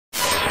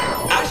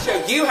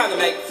show you how to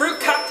make fruit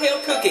cocktail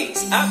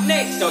cookies. Up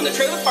next on the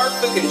Trailer Park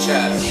Cooking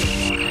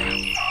Show.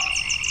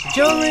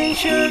 Jolene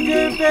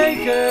Sugar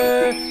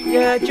Baker,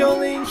 yeah,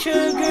 Jolene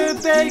Sugar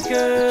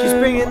Baker. She's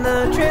bringing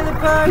the trailer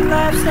park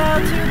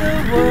lifestyle to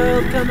the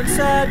world. Come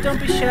inside,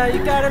 don't be shy,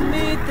 you gotta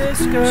meet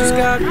this girl. She's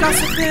got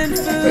gossip and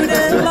food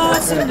and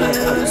lots of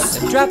news.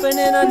 And dropping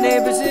in on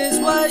neighbors is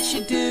what she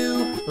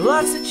do.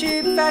 Lots of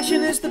cheap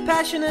fashion is the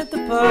passion at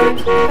the park.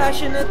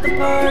 Passion at the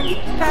park,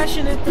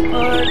 passion at the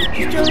park.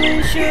 She's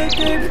Jolene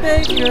Sugar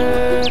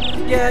Baker,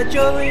 yeah,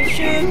 Jolene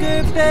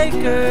Sugar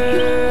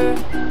Baker.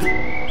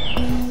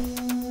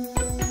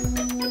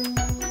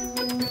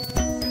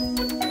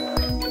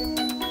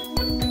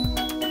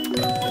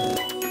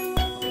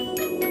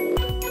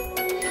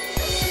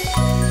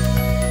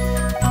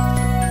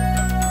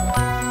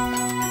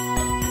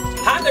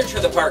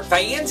 Trailer Park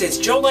fans, it's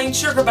Jolene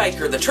Sugar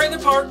Baker, the Trailer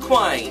Park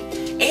Queen,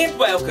 and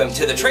welcome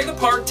to the Trailer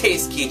Park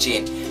Test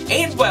Kitchen,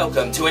 and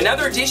welcome to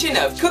another edition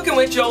of Cooking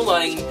with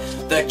Jolene,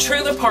 the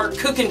Trailer Park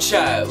Cooking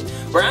Show,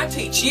 where I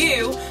teach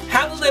you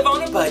how to live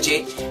on a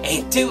budget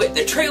and do it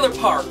the Trailer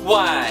Park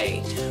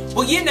way.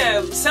 Well, you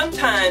know,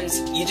 sometimes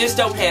you just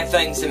don't have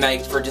things to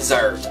make for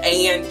dessert,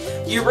 and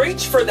you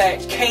reach for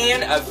that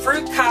can of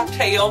fruit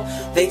cocktail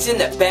that's in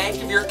the back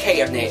of your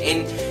cabinet,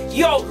 and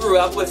you all grew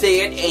up with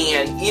it,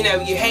 and, you know,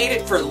 you had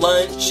it for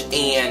lunch,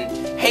 and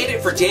had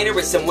it for dinner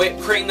with some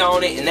whipped cream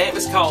on it, and that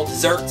was called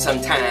dessert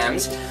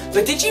sometimes.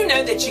 But did you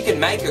know that you can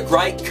make a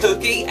great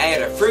cookie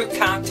out of fruit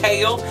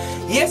cocktail?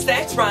 Yes,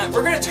 that's right.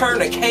 We're going to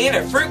turn a can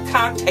of fruit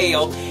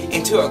cocktail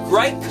into a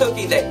great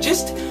cookie that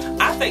just,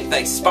 I think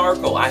they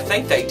sparkle. I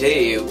think they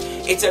do.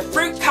 It's a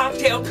fruit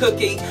cocktail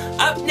cookie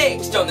up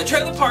next on the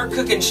Trailer Park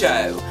Cooking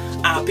Show.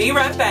 I'll be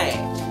right back.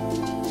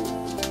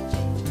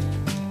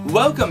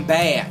 Welcome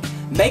back.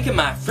 Making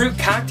my fruit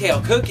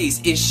cocktail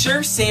cookies is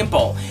sure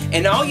simple,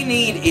 and all you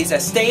need is a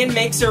stand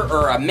mixer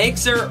or a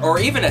mixer or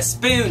even a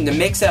spoon to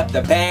mix up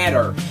the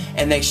batter.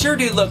 And they sure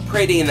do look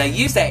pretty, and they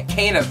use that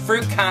can of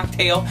fruit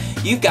cocktail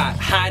you've got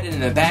hiding in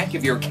the back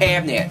of your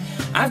cabinet.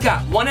 I've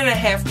got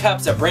 1.5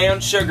 cups of brown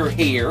sugar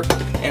here,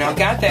 and I've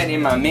got that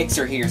in my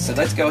mixer here, so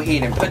let's go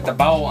ahead and put the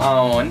bowl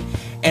on.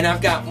 And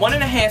I've got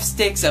 1.5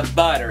 sticks of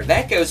butter.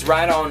 That goes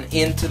right on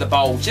into the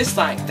bowl, just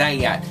like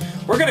that.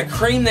 We're going to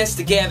cream this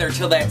together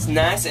till that's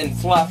nice and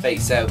fluffy,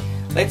 so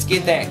let's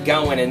get that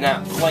going and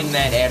not fling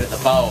that out of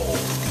the bowl.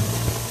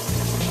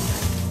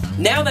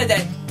 Now that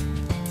that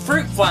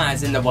fruit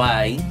fly's in the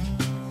way,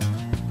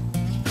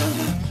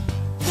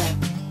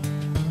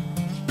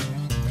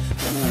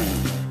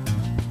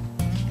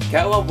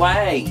 go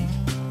away.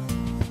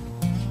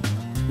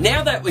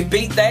 Now that we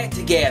beat that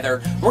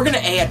together, we're going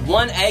to add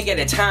 1 egg at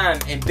a time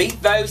and beat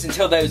those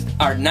until those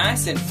are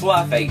nice and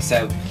fluffy.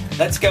 So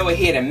let's go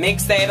ahead and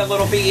mix that a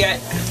little bit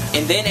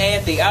and then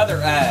add the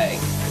other egg.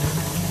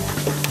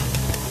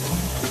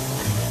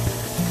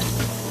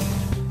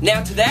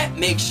 Now to that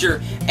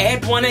mixture,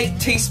 add 1/8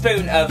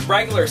 teaspoon of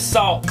regular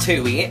salt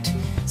to it.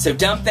 So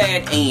dump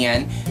that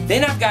in.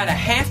 Then I've got a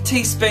 1/2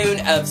 teaspoon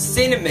of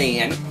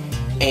cinnamon,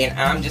 and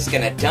I'm just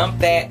going to dump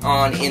that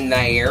on in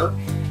there.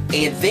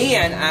 And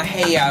then I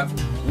have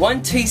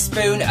 1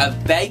 teaspoon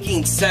of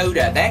baking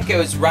soda. That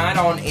goes right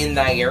on in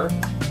there,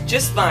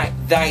 just like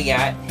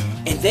that.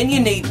 And then you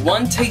need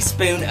 1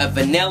 teaspoon of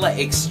vanilla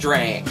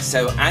extract.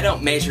 So I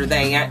don't measure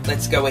that.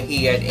 Let's go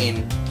ahead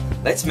and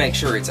let's make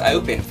sure it's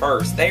open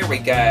first. There we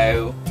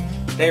go.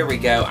 There we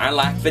go. I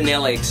like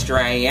vanilla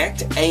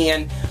extract.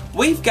 And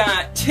we've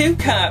got 2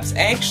 cups,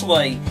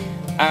 actually,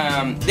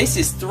 this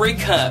is 3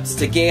 cups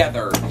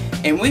together.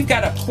 And we've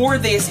got to pour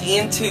this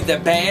into the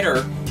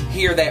batter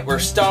here that we're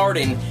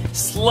starting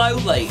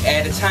slowly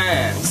at a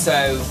time.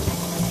 So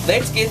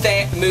let's get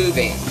that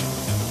moving.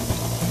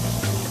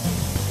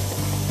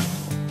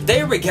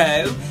 There we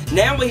go.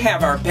 Now we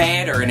have our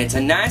batter, and it's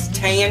a nice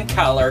tan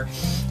color,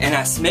 and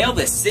I smell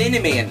the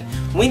cinnamon.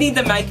 We need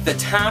to make the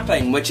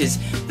topping, which is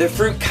the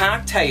fruit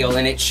cocktail,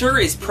 and it sure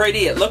is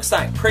pretty. It looks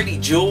like pretty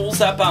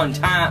jewels up on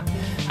top.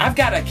 I've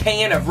got a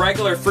can of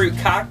regular fruit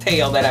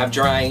cocktail that I've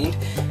drained,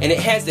 and it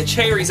has the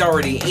cherries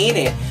already in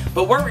it.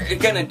 But what we're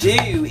going to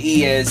do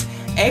is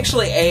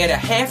actually add a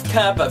 1/2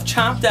 cup of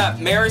chopped up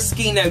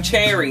maraschino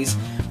cherries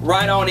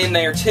right on in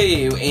there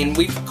too, and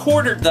we've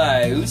quartered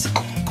those.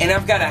 And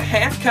I've got a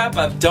 1/2 cup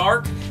of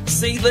dark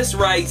seedless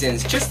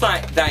raisins, just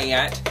like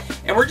that.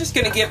 And we're just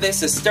going to give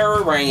this a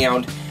stir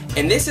around.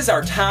 And this is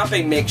our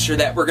topping mixture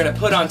that we're going to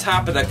put on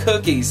top of the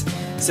cookies.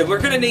 So we're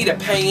going to need a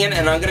pan,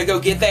 and I'm going to go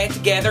get that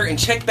together and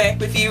check back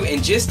with you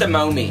in just a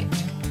moment.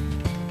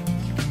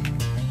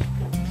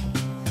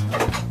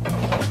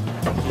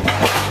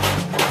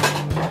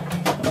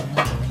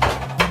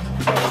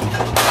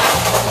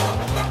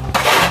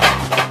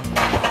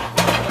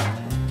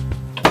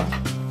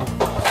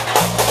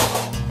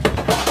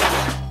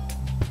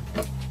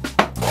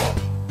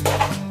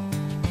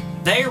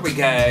 There we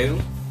go.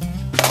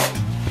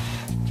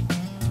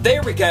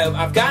 There we go.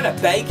 I've got a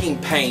baking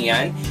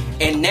pan,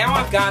 and now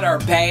I've got our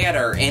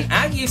batter, and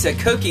I use a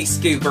cookie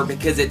scooper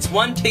because it's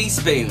 1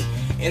 teaspoon,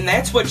 and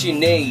that's what you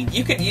need.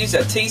 You could use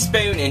a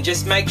teaspoon and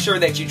just make sure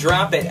that you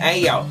drop it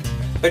out.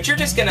 but you're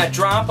just going to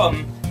drop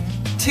them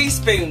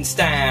teaspoon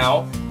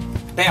style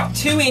about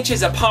 2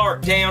 inches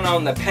apart down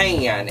on the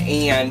pan.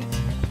 And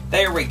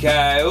there we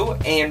go.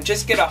 And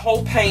just get a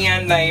whole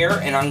pan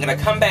there, and I'm going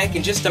to come back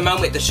in just a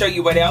moment to show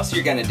you what else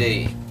you're going to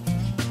do.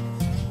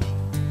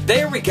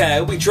 There we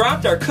go. We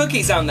dropped our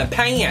cookies on the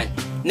pan.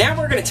 Now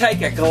we're going to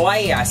take a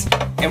glass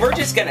and we're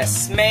just going to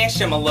smash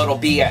them a little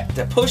bit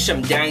to push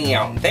them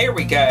down. There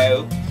we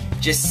go.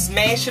 Just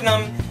smashing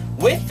them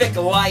with the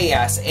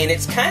glass, and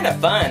it's kind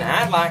of fun.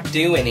 I like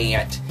doing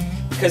it.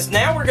 Because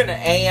now we're going to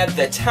add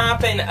the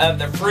topping of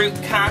the fruit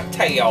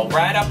cocktail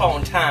right up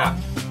on top.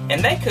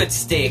 And they could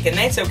stick, and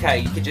that's okay.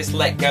 You could just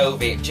let go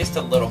of it just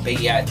a little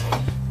bit.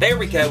 There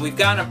we go. We've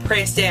got them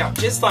pressed out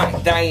just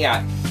like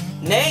that.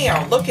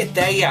 Now, look at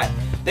that.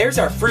 There's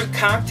our fruit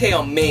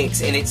cocktail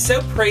mix, and it's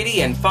so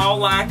pretty and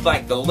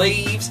fall-like the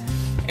leaves.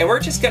 And we're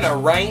just going to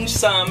arrange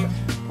some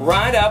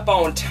right up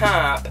on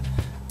top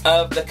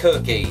of the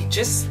cookie,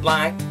 just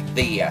like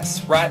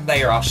this, right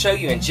there. I'll show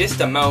you in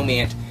just a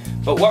moment.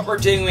 But what we're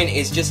doing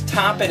is just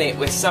topping it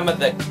with some of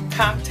the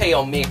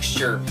cocktail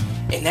mixture,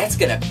 and that's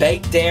going to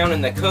bake down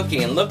in the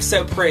cookie and look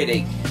so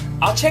pretty.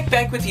 I'll check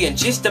back with you in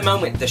just a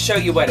moment to show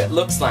you what it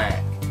looks like.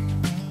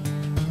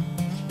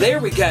 There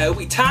we go.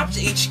 We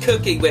topped each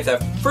cookie with a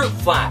fruit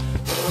fly.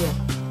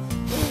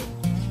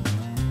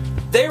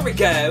 There we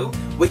go.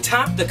 We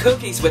topped the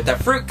cookies with the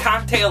fruit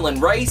cocktail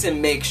and raisin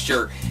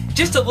mixture.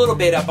 Just a little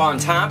bit up on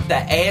top to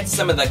add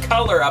some of the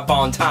color up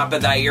on top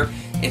of there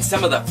and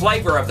some of the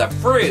flavor of the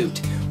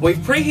fruit. We've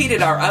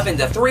preheated our oven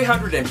to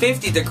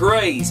 350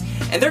 degrees,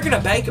 and they're going to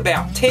bake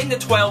about 10 to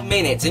 12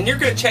 minutes, and you're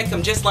going to check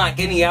them just like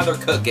any other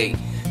cookie.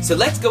 So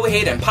let's go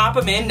ahead and pop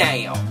them in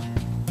now.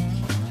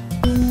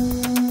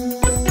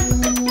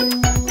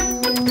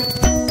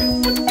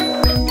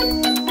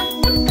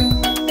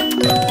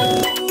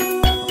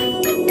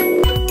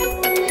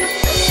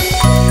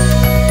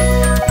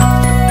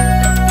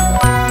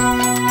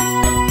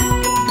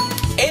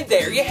 And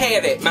there you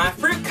have it, my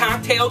fruit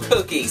cocktail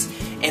cookies.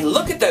 And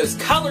look at those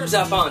colors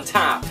up on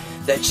top.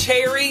 The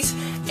cherries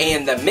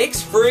and the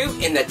mixed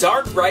fruit and the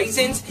dark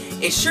raisins.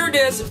 It sure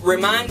does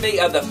remind me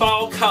of the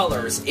fall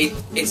colors.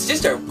 It's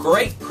just a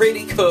great,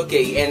 pretty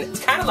cookie. And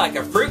it's kind of like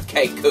a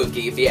fruitcake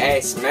cookie if you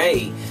ask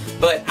me.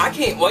 But I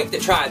can't wait to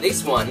try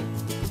this one.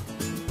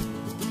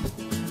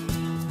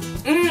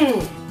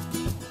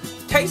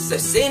 Taste the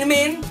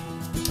cinnamon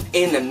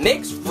and the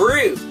mixed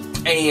fruit.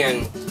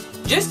 And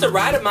just the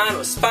right amount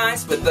of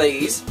spice with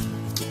these.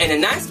 And a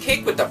nice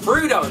kick with the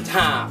fruit on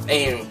top.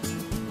 And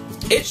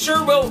it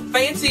sure will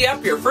fancy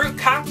up your fruit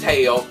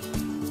cocktail.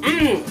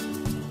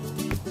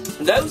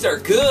 Those are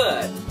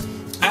good.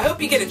 I hope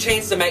you get a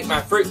chance to make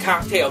my fruit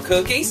cocktail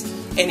cookies.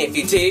 And if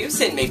you do,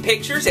 send me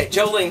pictures at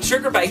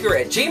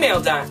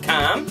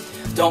jolenesugarbaker@gmail.com.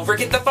 Don't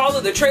forget to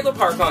follow the Trailer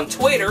Park on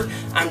Twitter.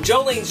 I'm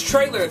Jolene's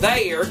Trailer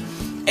there.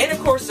 And of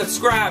course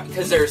subscribe,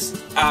 because there's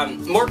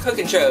more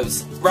cooking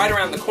shows right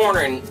around the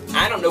corner. And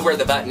I don't know where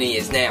the button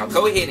is now.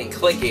 Go ahead and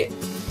click it.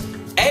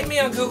 Add me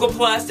on Google+.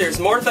 There's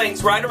more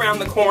things right around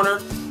the corner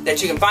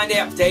that you can find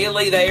out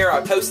daily there. I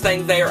post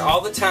things there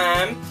all the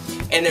time.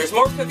 And there's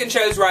more cooking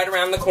shows right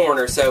around the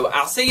corner. So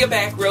I'll see you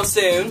back real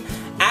soon.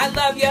 I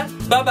love you.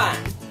 Bye-bye.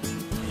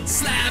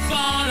 Slap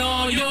on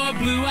all your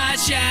blue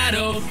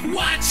eyeshadow.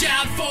 Watch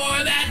out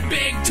for that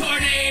big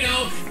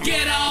tornado.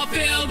 Get all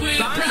filled with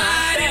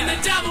pride in the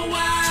double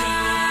wide.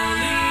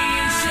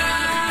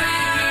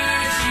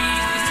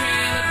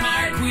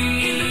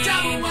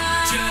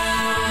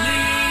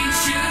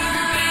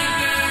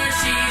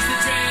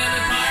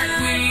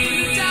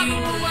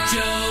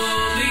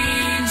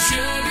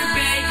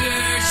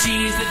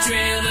 She's the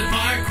Trailer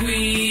Park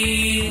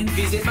Queen.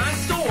 Visit my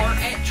store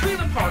at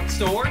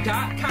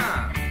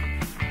trailerparkstore.com.